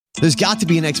There's got to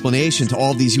be an explanation to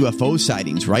all of these UFO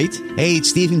sightings, right? Hey,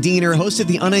 it's Stephen Diener, host of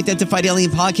the Unidentified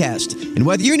Alien Podcast. And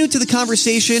whether you're new to the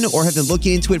conversation or have been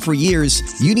looking into it for years,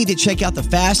 you need to check out the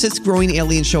fastest growing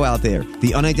alien show out there,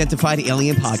 the Unidentified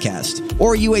Alien Podcast,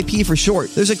 or UAP for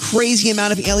short. There's a crazy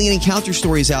amount of alien encounter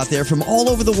stories out there from all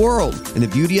over the world. And the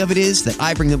beauty of it is that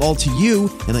I bring them all to you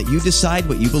and let you decide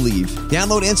what you believe.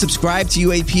 Download and subscribe to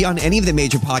UAP on any of the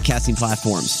major podcasting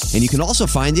platforms. And you can also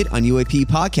find it on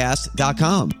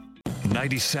UAPpodcast.com.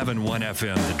 97.1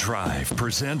 FM The Drive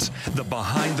presents the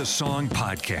Behind the Song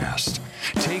podcast,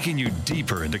 taking you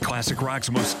deeper into classic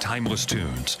rock's most timeless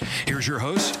tunes. Here's your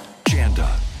host, Janda.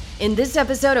 In this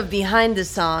episode of Behind the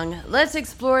Song, let's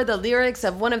explore the lyrics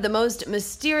of one of the most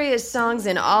mysterious songs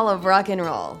in all of rock and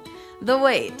roll, The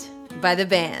Weight by the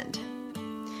Band.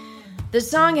 The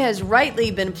song has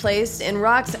rightly been placed in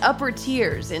rock's upper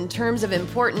tiers in terms of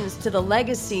importance to the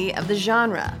legacy of the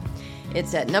genre.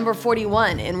 It's at number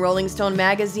 41 in Rolling Stone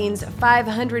magazine's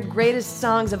 500 Greatest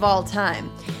Songs of All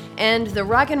Time, and the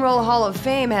Rock and Roll Hall of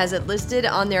Fame has it listed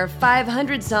on their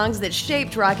 500 songs that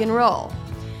shaped rock and roll.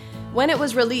 When it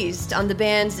was released on the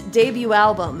band's debut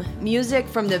album, Music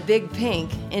from the Big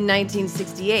Pink, in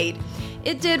 1968,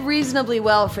 it did reasonably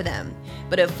well for them,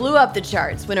 but it flew up the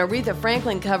charts when Aretha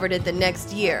Franklin covered it the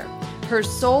next year, her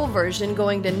soul version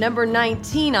going to number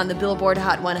 19 on the Billboard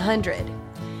Hot 100.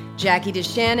 Jackie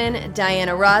DeShannon,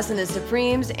 Diana Ross and the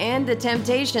Supremes, and the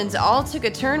Temptations all took a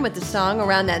turn with the song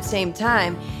around that same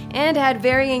time and had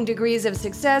varying degrees of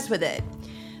success with it.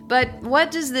 But what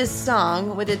does this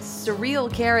song, with its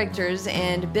surreal characters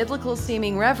and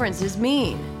biblical-seeming references,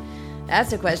 mean?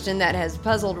 That's a question that has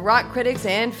puzzled rock critics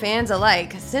and fans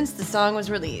alike since the song was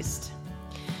released.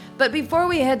 But before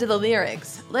we head to the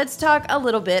lyrics, let's talk a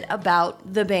little bit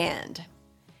about the band.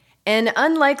 An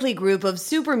unlikely group of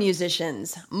super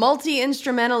musicians,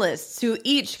 multi-instrumentalists who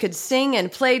each could sing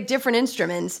and play different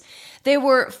instruments, they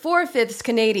were 4/5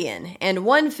 Canadian and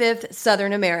 1/5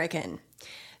 Southern American.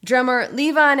 Drummer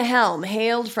Levon Helm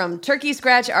hailed from Turkey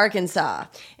Scratch, Arkansas,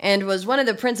 and was one of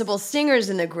the principal singers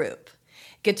in the group.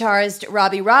 Guitarist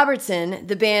Robbie Robertson,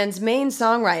 the band's main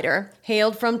songwriter,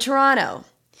 hailed from Toronto.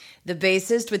 The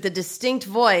bassist with the distinct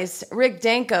voice, Rick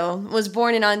Danko, was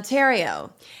born in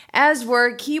Ontario, as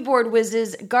were keyboard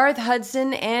whizzes Garth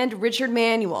Hudson and Richard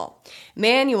Manuel.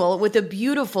 Manuel with a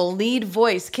beautiful lead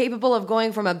voice capable of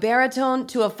going from a baritone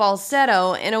to a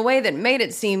falsetto in a way that made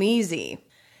it seem easy.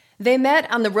 They met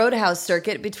on the Roadhouse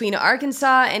circuit between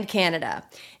Arkansas and Canada,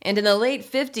 and in the late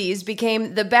 50s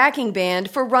became the backing band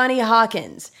for Ronnie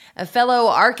Hawkins, a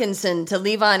fellow Arkansan to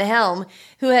Levon Helm,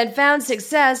 who had found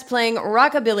success playing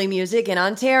rockabilly music in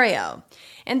Ontario.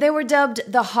 And they were dubbed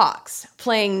the Hawks,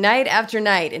 playing night after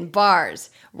night in bars,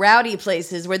 rowdy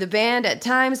places where the band at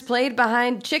times played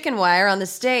behind chicken wire on the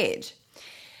stage.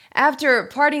 After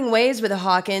parting ways with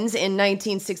Hawkins in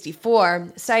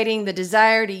 1964, citing the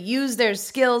desire to use their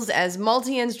skills as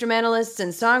multi-instrumentalists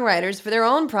and songwriters for their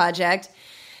own project,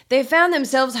 they found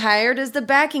themselves hired as the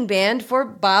backing band for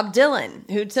Bob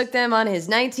Dylan, who took them on his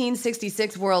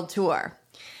 1966 world tour.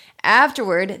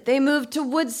 Afterward, they moved to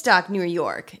Woodstock, New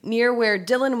York, near where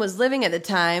Dylan was living at the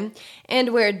time, and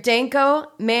where Danko,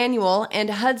 Manuel,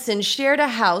 and Hudson shared a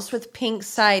house with pink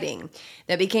siding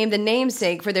that became the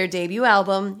namesake for their debut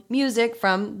album, Music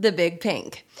from the Big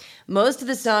Pink. Most of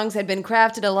the songs had been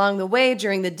crafted along the way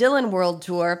during the Dylan World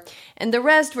Tour, and the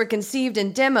rest were conceived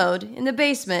and demoed in the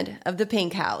basement of the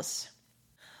Pink House.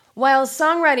 While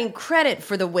songwriting credit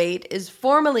for The Weight is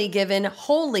formally given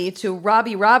wholly to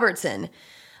Robbie Robertson,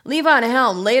 Levon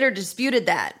Helm later disputed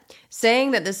that,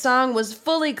 saying that the song was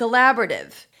fully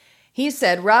collaborative. He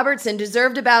said Robertson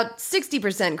deserved about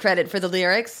 60% credit for the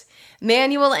lyrics,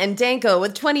 Manuel and Danko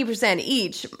with 20%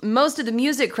 each, most of the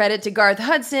music credit to Garth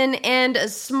Hudson, and a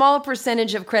small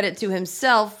percentage of credit to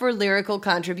himself for lyrical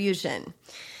contribution.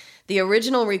 The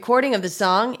original recording of the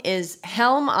song is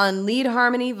Helm on lead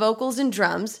harmony, vocals, and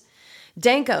drums,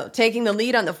 Danko taking the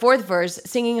lead on the fourth verse,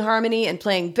 singing harmony and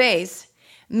playing bass,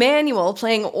 Manuel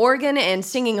playing organ and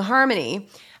singing harmony,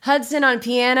 Hudson on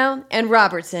piano, and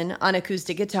Robertson on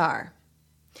acoustic guitar.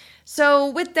 So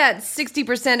with that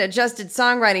 60% adjusted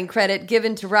songwriting credit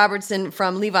given to Robertson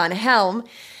from Levon Helm,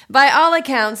 by all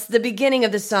accounts, the beginning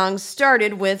of the song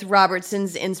started with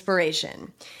Robertson's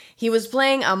inspiration. He was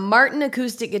playing a Martin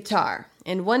acoustic guitar,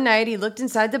 and one night he looked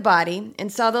inside the body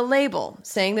and saw the label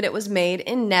saying that it was made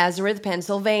in Nazareth,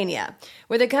 Pennsylvania,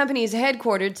 where the company is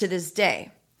headquartered to this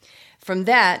day. From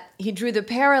that, he drew the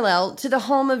parallel to the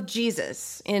home of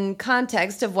Jesus in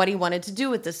context of what he wanted to do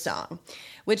with the song,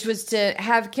 which was to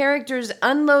have characters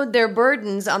unload their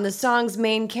burdens on the song's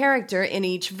main character in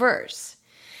each verse.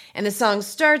 And the song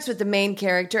starts with the main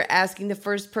character asking the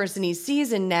first person he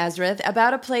sees in Nazareth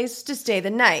about a place to stay the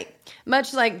night,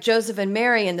 much like Joseph and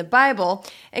Mary in the Bible,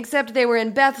 except they were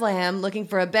in Bethlehem looking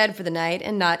for a bed for the night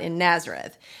and not in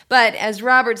Nazareth. But as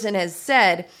Robertson has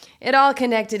said, it all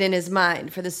connected in his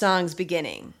mind for the song's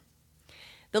beginning.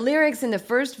 The lyrics in the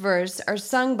first verse are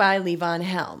sung by Levon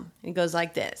Helm. It goes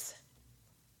like this.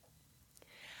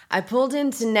 I pulled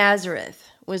into Nazareth,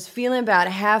 was feeling about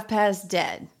half past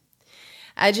dead.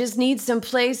 I just need some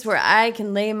place where I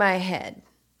can lay my head.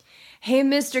 Hey,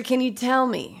 mister, can you tell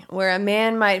me where a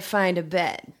man might find a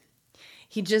bed?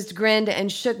 He just grinned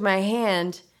and shook my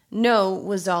hand. No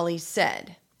was all he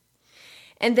said.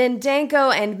 And then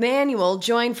Danko and Manuel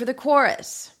joined for the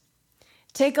chorus.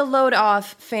 Take a load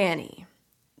off, Fanny.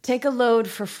 Take a load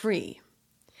for free.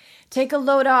 Take a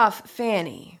load off,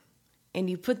 Fanny. And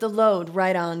you put the load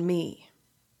right on me.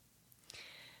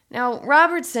 Now,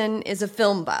 Robertson is a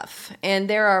film buff, and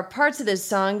there are parts of this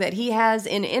song that he has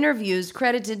in interviews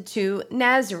credited to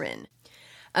Nazarene,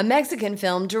 a Mexican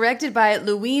film directed by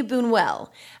Luis Buñuel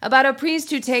about a priest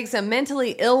who takes a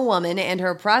mentally ill woman and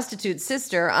her prostitute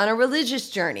sister on a religious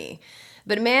journey,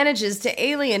 but manages to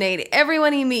alienate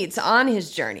everyone he meets on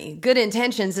his journey, good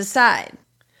intentions aside.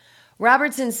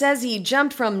 Robertson says he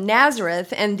jumped from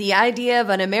Nazareth and the idea of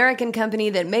an American company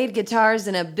that made guitars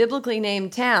in a biblically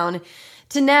named town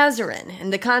to Nazarene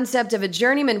and the concept of a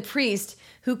journeyman priest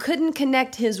who couldn't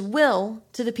connect his will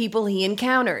to the people he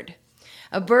encountered,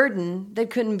 a burden that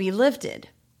couldn't be lifted.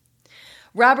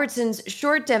 Robertson's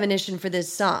short definition for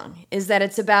this song is that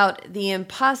it's about the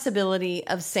impossibility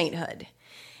of sainthood,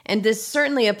 and this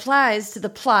certainly applies to the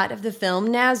plot of the film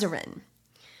Nazarene.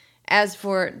 As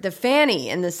for the Fanny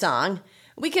in the song,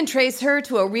 we can trace her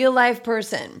to a real-life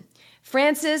person,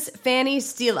 Frances Fanny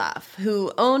Stiloff,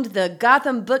 who owned the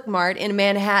Gotham Book Mart in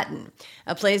Manhattan,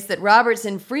 a place that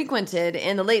Robertson frequented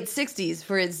in the late 60s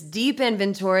for its deep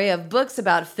inventory of books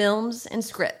about films and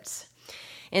scripts.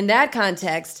 In that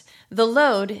context, the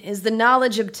load is the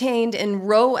knowledge obtained in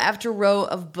row after row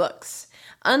of books,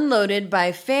 unloaded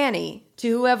by Fanny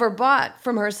to whoever bought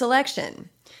from her selection.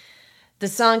 The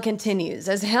song continues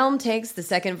as Helm takes the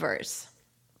second verse.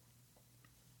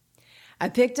 I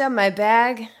picked up my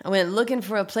bag, I went looking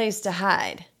for a place to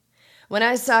hide, when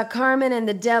I saw Carmen and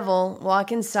the devil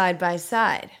walking side by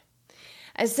side.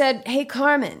 I said, hey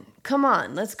Carmen, come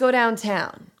on, let's go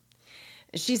downtown.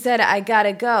 She said, I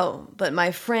gotta go, but my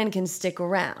friend can stick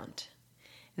around.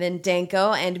 Then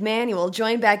Danko and Manuel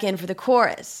joined back in for the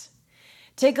chorus.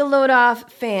 Take a load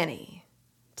off, Fanny.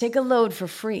 Take a load for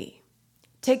free.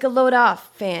 Take a load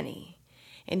off, Fanny.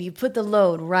 And you put the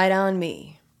load right on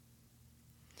me.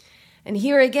 And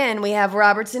here again, we have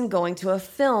Robertson going to a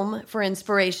film for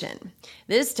inspiration.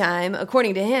 This time,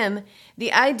 according to him,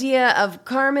 the idea of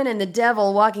Carmen and the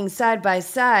devil walking side by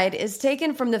side is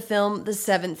taken from the film The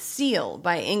Seventh Seal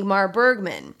by Ingmar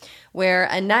Bergman, where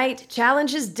a knight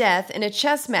challenges death in a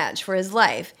chess match for his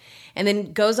life and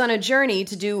then goes on a journey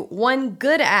to do one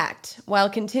good act while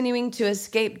continuing to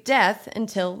escape death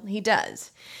until he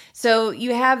does. So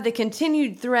you have the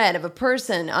continued thread of a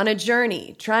person on a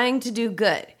journey trying to do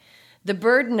good. The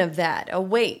burden of that, a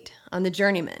weight on the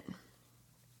journeyman.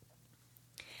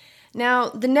 Now,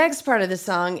 the next part of the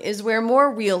song is where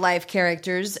more real-life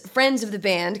characters, friends of the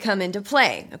band, come into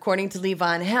play, according to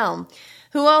Levon Helm,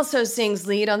 who also sings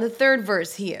lead on the third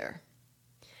verse here.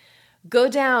 Go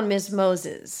down, Miss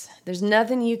Moses. There's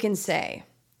nothing you can say.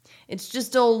 It's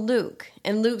just old Luke,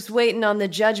 and Luke's waiting on the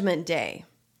judgment day.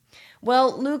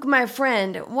 Well, Luke, my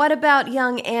friend, what about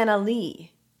young Anna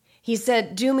Lee? He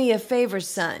said, do me a favor,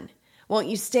 son. Won't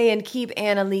you stay and keep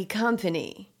Anna Lee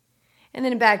company? And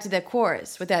then back to the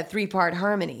chorus with that three-part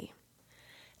harmony.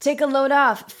 Take a load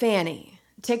off, Fanny.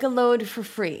 Take a load for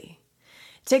free.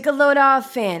 Take a load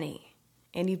off, Fanny.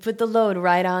 And you put the load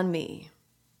right on me.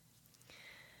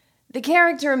 The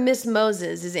character Miss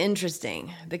Moses is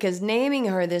interesting because naming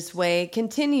her this way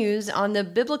continues on the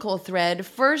biblical thread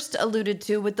first alluded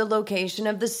to with the location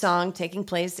of the song taking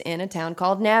place in a town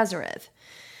called Nazareth.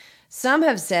 Some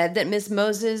have said that Miss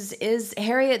Moses is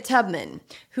Harriet Tubman,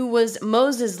 who was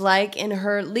Moses-like in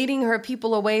her leading her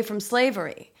people away from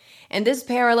slavery. And this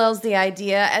parallels the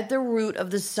idea at the root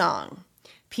of the song.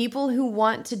 People who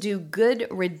want to do good,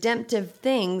 redemptive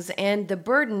things and the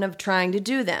burden of trying to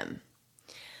do them.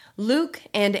 Luke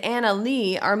and Anna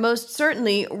Lee are most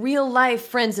certainly real-life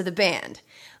friends of the band.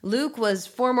 Luke was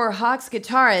former Hawks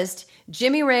guitarist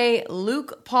Jimmy Ray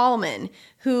Luke Paulman,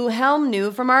 who Helm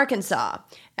knew from Arkansas,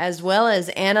 as well as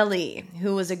Anna Lee,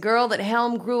 who was a girl that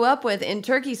Helm grew up with in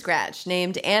Turkey Scratch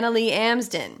named Anna Lee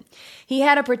Amsden. He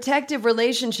had a protective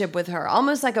relationship with her,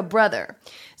 almost like a brother.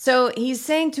 So he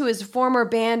sang to his former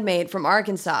bandmate from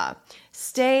Arkansas,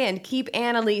 "Stay and keep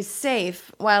Anna Lee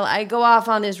safe while I go off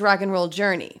on this rock and roll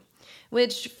journey,"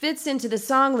 which fits into the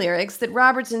song lyrics that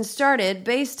Robertson started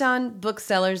based on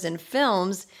booksellers and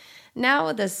films, now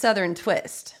with a Southern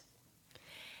twist.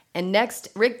 And next,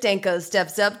 Rick Danko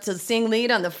steps up to sing lead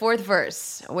on the fourth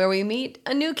verse, where we meet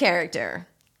a new character.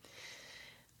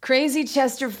 "Crazy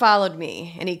Chester followed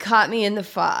me, and he caught me in the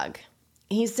fog.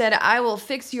 He said, 'I will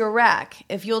fix your rack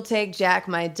if you'll take Jack,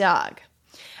 my dog.'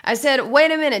 I said,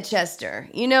 'Wait a minute, Chester.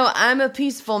 You know, I'm a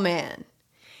peaceful man.'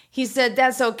 He said,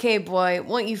 'That's okay, boy.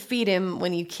 Won't you feed him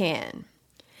when you can?'"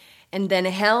 And then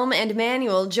Helm and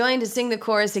Manuel joined to sing the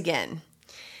chorus again.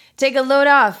 "Take a load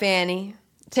off, Annie.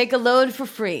 Take a load for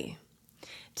free.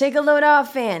 Take a load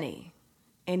off, Annie.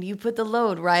 And you put the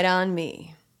load right on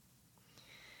me."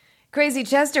 Crazy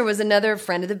Chester was another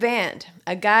friend of the band,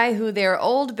 a guy who their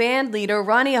old band leader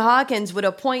Ronnie Hawkins would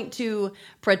appoint to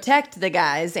protect the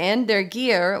guys and their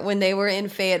gear when they were in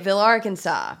Fayetteville,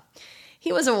 Arkansas.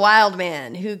 He was a wild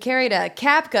man who carried a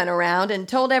cap gun around and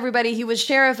told everybody he was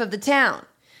sheriff of the town,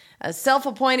 a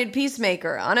self-appointed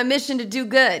peacemaker on a mission to do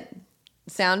good.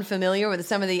 Sound familiar with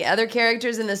some of the other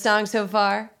characters in the song so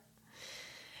far?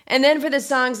 And then for the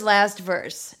song's last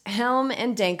verse, Helm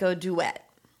and Danko duet.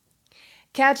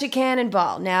 "Catch a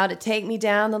cannonball now to take me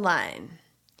down the line.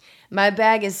 My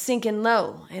bag is sinking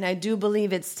low, and I do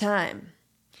believe it's time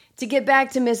to get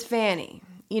back to Miss Fanny.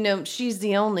 You know, she's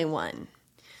the only one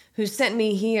who sent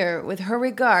me here with her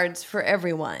regards for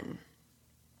everyone."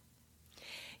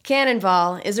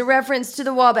 Cannonball is a reference to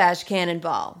the Wabash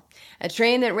Cannonball, a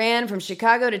train that ran from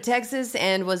Chicago to Texas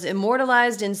and was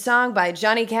immortalized in song by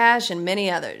Johnny Cash and many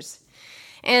others.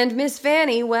 And Miss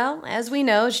Fanny, well, as we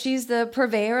know, she's the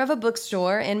purveyor of a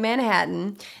bookstore in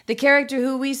Manhattan, the character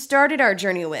who we started our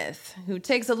journey with, who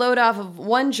takes a load off of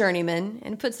one journeyman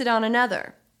and puts it on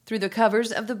another through the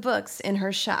covers of the books in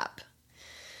her shop.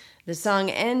 The song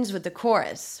ends with the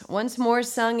chorus, once more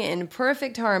sung in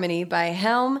perfect harmony by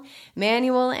Helm,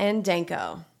 Manuel, and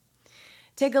Danko.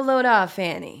 "Take a load off,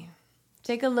 Fanny.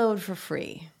 Take a load for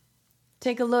free.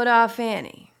 Take a load off,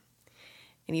 Fanny.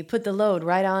 And you put the load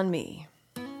right on me."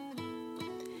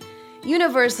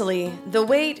 Universally, the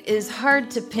weight is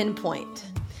hard to pinpoint.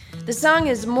 The song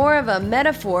is more of a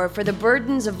metaphor for the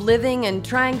burdens of living and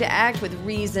trying to act with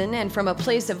reason and from a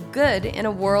place of good in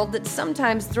a world that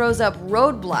sometimes throws up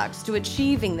roadblocks to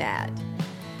achieving that.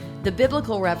 The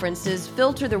biblical references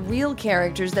filter the real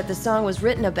characters that the song was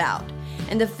written about,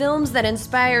 and the films that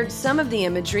inspired some of the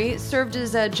imagery served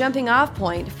as a jumping-off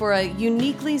point for a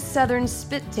uniquely Southern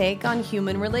spit take on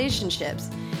human relationships,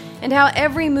 and how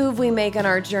every move we make on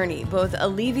our journey both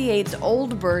alleviates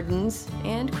old burdens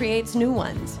and creates new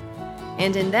ones.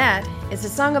 And in that, it's a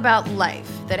song about life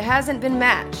that hasn't been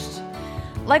matched.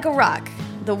 Like a rock,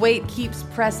 the weight keeps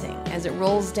pressing as it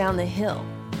rolls down the hill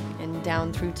and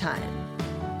down through time.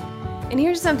 And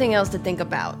here's something else to think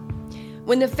about.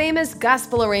 When the famous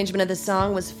gospel arrangement of the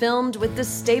song was filmed with the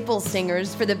Staple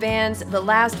Singers for the band's The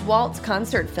Last Waltz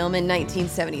concert film in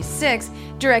 1976,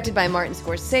 directed by Martin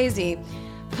Scorsese,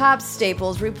 Pops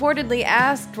Staples reportedly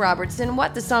asked Robertson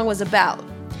what the song was about,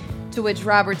 to which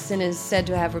Robertson is said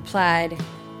to have replied,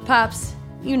 "Pops,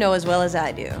 you know as well as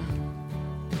I do."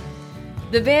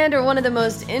 The band are one of the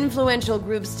most influential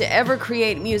groups to ever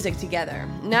create music together,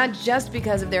 not just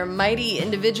because of their mighty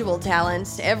individual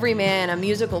talents, every man a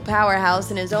musical powerhouse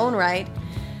in his own right,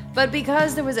 but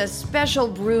because there was a special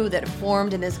brew that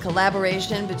formed in this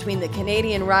collaboration between the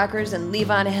Canadian rockers and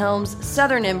Levon Helm's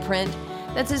Southern imprint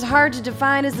that's as hard to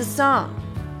define as the song.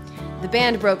 The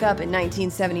band broke up in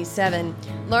 1977,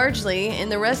 largely, in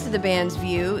the rest of the band's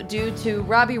view, due to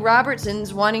Robbie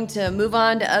Robertson's wanting to move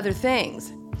on to other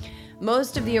things.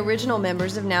 Most of the original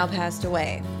members have now passed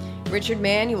away. Richard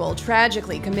Manuel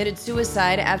tragically committed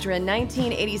suicide after a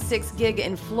 1986 gig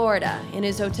in Florida in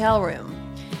his hotel room.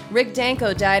 Rick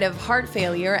Danko died of heart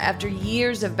failure after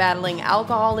years of battling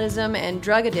alcoholism and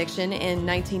drug addiction in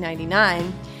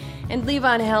 1999, and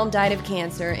Levon Helm died of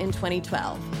cancer in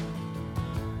 2012.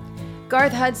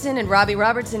 Garth Hudson and Robbie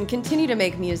Robertson continue to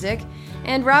make music,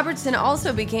 and Robertson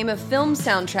also became a film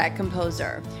soundtrack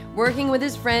composer, working with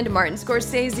his friend Martin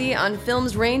Scorsese on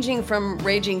films ranging from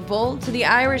Raging Bull to The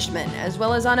Irishman, as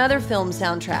well as on other film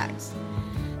soundtracks.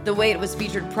 The Weight was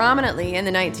featured prominently in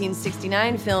the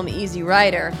 1969 film Easy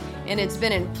Rider, and it's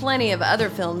been in plenty of other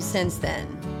films since then.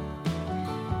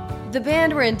 The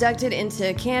band were inducted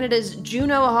into Canada's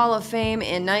Juno Hall of Fame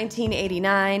in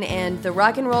 1989 and the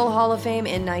Rock and Roll Hall of Fame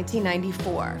in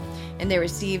 1994, and they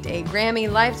received a Grammy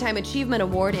Lifetime Achievement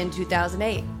Award in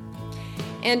 2008.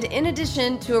 And in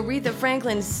addition to Aretha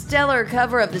Franklin's stellar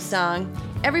cover of the song,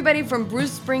 everybody from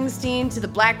Bruce Springsteen to the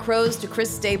Black Crowes to Chris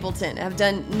Stapleton have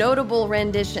done notable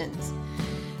renditions.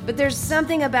 But there's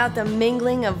something about the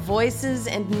mingling of voices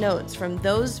and notes from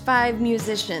those 5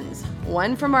 musicians,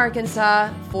 1 from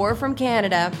Arkansas, 4 from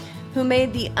Canada, who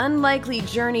made the unlikely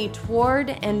journey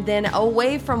toward and then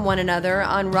away from one another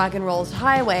on rock and roll's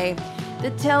highway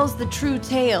that tells the true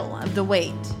tale of the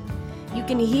weight. You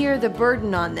can hear the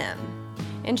burden on them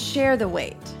and share the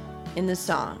weight in the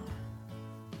song.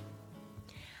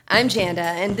 I'm Janda,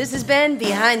 and this has been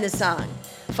Behind the Song.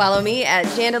 Follow me at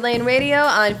Janda Lane Radio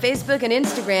on Facebook and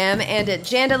Instagram, and at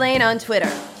Janda Lane on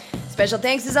Twitter. Special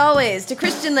thanks as always to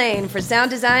Christian Lane for sound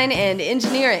design and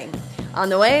engineering. On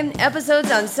the way,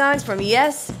 episodes on songs from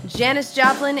Yes, Janis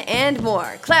Joplin, and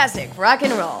more. Classic rock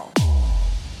and roll.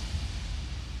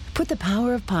 Put the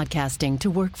power of podcasting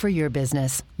to work for your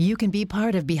business. You can be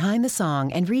part of Behind the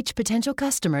Song and reach potential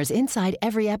customers inside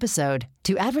every episode.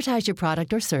 To advertise your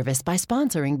product or service by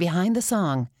sponsoring Behind the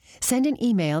Song, send an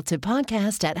email to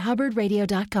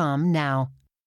podcast@hubbardradio.com now.